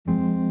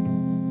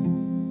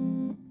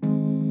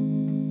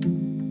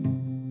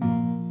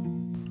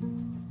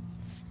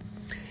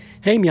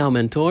Hey Meow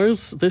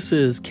Mentors, this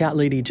is Cat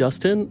Lady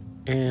Justin,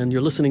 and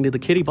you're listening to The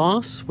Kitty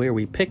Boss, where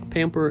we pick,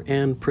 pamper,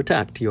 and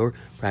protect your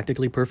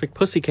practically perfect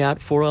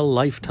pussycat for a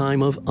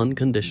lifetime of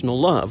unconditional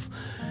love.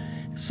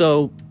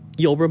 So,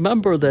 you'll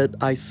remember that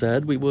I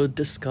said we would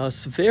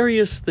discuss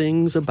various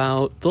things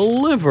about the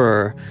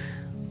liver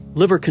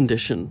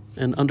condition,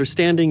 and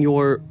understanding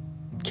your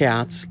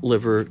cat's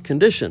liver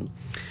condition.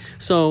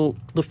 So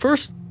the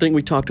first thing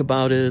we talked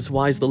about is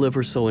why is the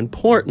liver so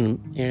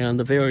important and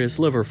the various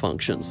liver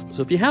functions.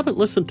 So if you haven't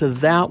listened to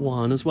that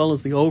one as well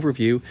as the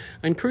overview,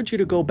 I encourage you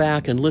to go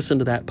back and listen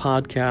to that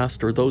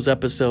podcast or those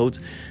episodes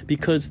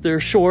because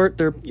they're short,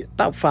 they're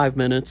about 5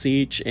 minutes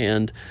each,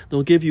 and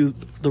they'll give you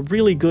the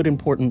really good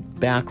important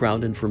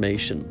background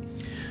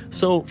information.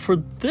 So for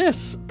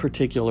this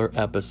particular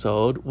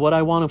episode, what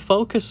I want to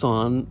focus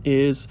on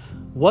is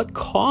what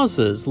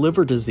causes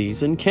liver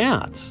disease in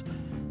cats.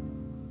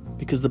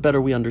 Because the better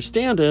we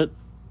understand it,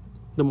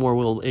 the more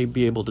we'll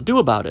be able to do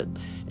about it.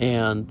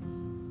 And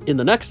in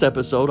the next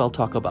episode, I'll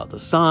talk about the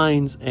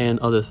signs and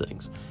other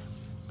things.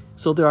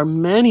 So there are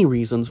many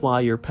reasons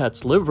why your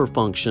pet's liver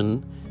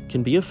function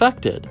can be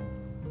affected.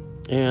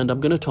 And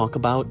I'm going to talk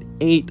about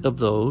 8 of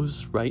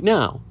those right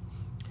now.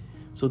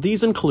 So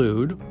these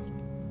include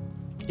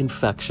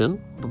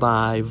infection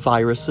by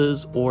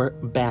viruses or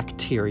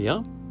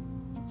bacteria.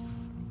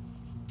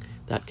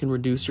 That can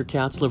reduce your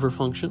cat's liver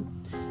function.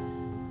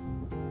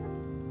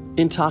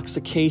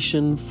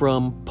 Intoxication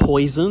from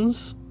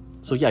poisons.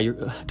 So I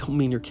don't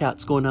mean your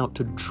cat's going out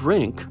to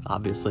drink,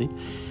 obviously,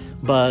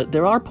 but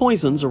there are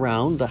poisons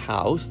around the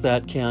house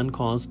that can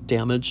cause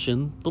damage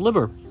in the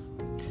liver.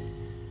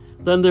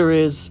 Then there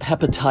is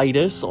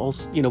hepatitis,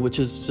 also, which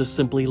is just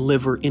simply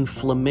liver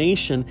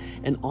inflammation,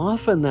 and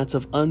often that's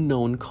of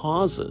unknown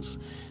causes.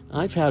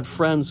 I've had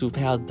friends who've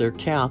had their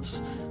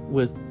cats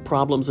with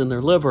problems in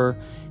their liver,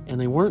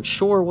 and they weren't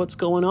sure what's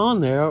going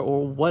on there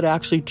or what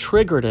actually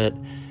triggered it.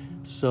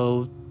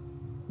 So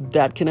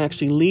that can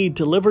actually lead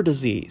to liver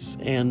disease,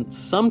 and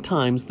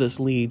sometimes this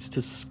leads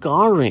to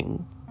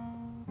scarring,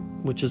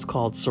 which is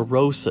called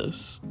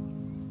cirrhosis.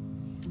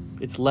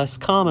 It's less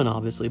common,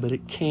 obviously, but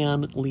it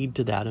can lead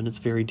to that, and it's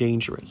very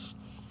dangerous.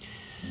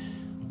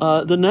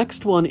 The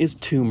next one is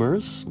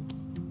tumors,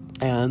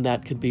 and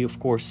that could be,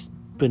 of course,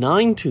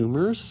 benign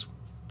tumors,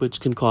 which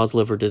can cause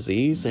liver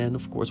disease, and,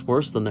 of course,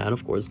 worse than that,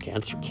 of course,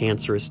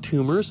 cancerous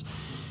tumors.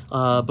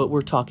 But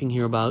we're talking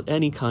here about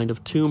any kind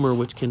of tumor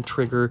which can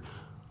trigger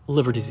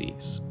liver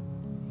disease.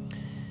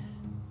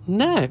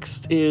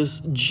 Next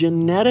is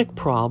genetic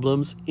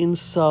problems in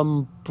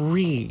some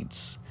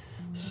breeds.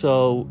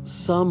 So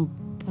some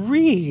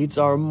breeds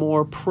are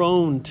more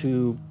prone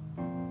to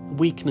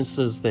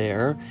weaknesses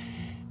there,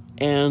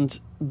 and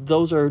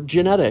those are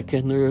genetic,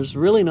 and there's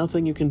really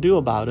nothing you can do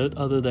about it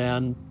other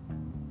than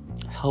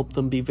help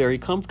them be very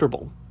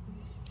comfortable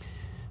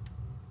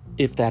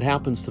if that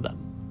happens to them.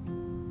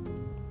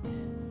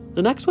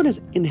 The next one is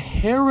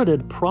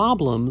inherited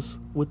problems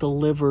with the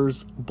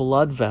liver's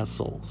blood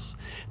vessels.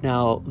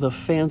 Now, the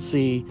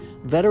fancy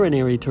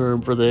veterinary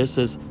term for this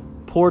is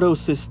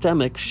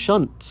portosystemic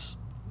shunts.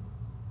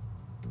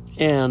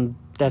 And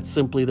that's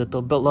simply that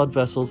the blood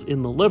vessels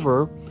in the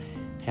liver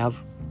have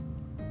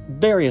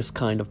various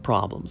kind of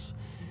problems.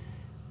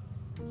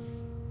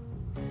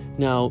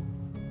 Now,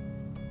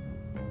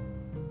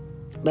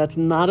 that's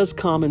not as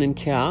common in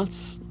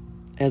cats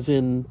as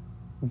in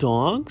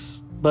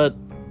dogs, but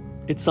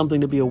it's something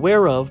to be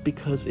aware of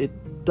because it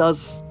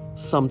does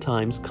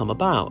sometimes come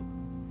about.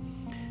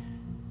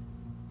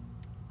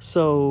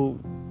 So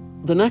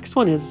the next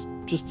one is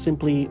just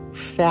simply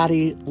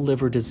fatty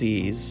liver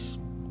disease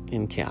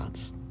in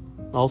cats,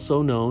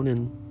 also known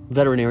in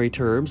veterinary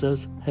terms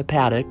as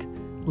hepatic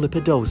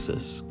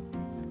lipidosis.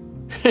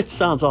 It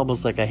sounds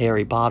almost like a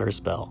Harry Potter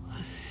spell.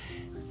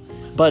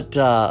 But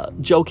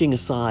joking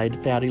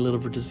aside, fatty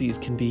liver disease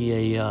can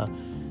be a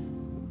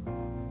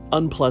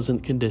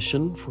unpleasant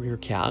condition for your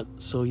cat,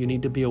 so you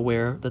need to be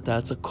aware that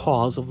that's a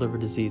cause of liver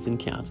disease in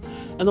cats.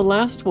 And the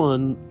last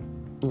one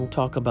we'll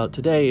talk about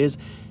today is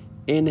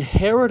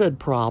inherited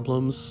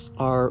problems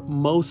are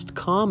most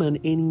common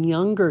in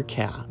younger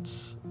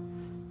cats.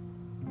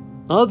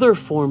 Other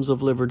forms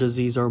of liver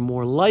disease are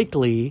more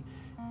likely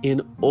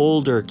in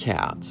older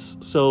cats.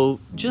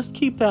 So just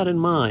keep that in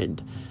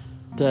mind,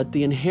 that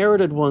the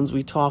inherited ones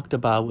we talked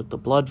about with the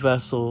blood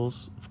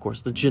vessels, of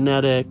course the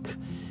genetic,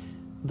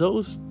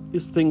 those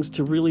is things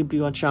to really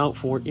watch out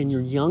for in your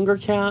younger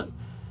cat,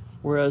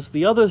 whereas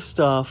the other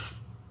stuff,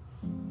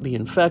 the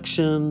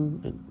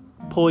infection,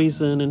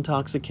 poison,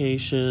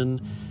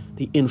 intoxication,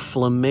 the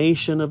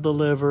inflammation of the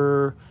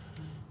liver,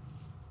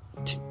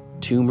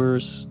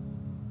 tumors,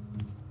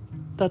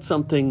 that's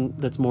something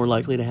that's more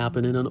likely to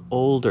happen in an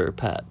older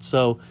pet.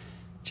 So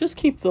just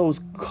keep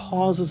those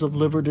causes of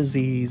liver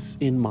disease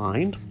in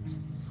mind.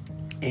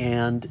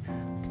 And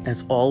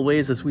as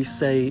always, as we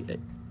say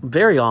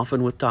very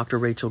often with Dr.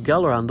 Rachel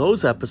Geller on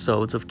those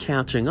episodes of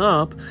Catching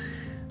Up,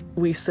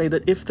 we say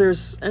that if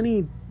there's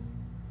any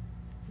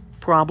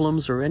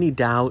problems or any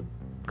doubt,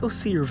 go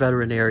see your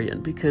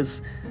veterinarian,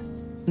 because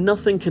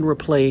nothing can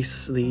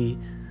replace the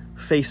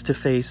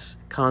face-to-face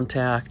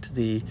contact,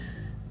 the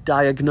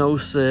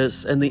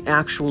diagnosis, and the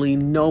actually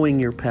knowing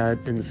your pet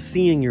and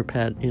seeing your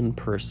pet in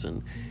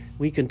person.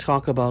 We can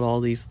talk about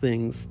all these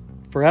things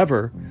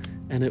forever,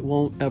 and it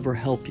won't ever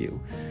help you.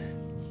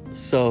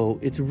 So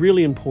it's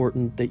really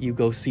important that you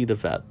go see the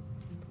vet.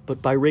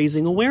 But by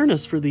raising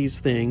awareness for these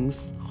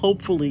things,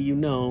 hopefully you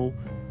know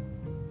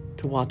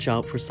to watch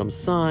out for some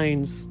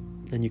signs,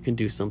 and you can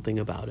do something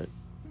about it.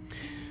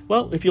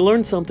 Well, if you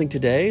learned something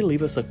today,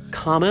 leave us a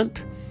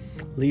comment,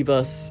 leave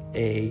us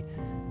a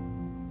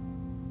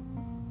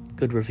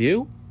good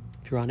review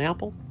if you're on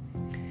Apple.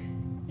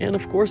 And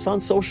of course on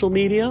social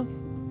media,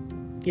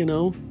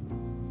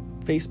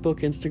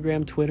 Facebook,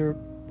 Instagram, Twitter,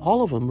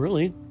 all of them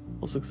really,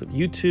 also except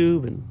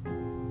YouTube and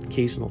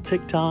occasional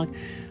TikTok.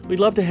 We'd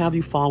love to have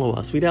you follow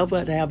us. We'd love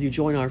to have you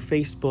join our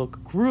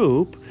Facebook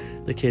group,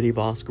 the Kitty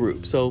Boss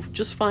Group. So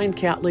just find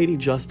Cat Lady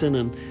Justin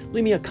and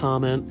leave me a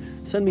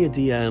comment, send me a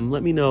DM,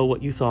 let me know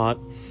what you thought,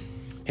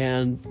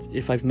 and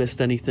if I've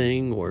missed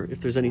anything, or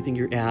if there's anything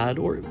you add,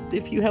 or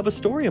if you have a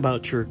story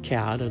about your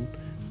cat and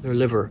their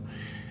liver.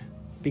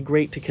 It'd be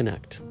great to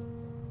connect.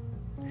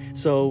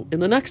 So in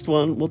the next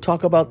one, we'll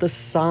talk about the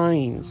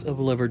signs of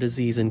liver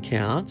disease in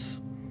cats.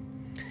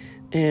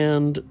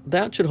 And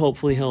that should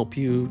hopefully help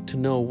you to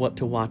know what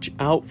to watch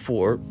out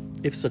for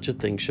if such a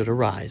thing should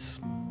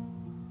arise.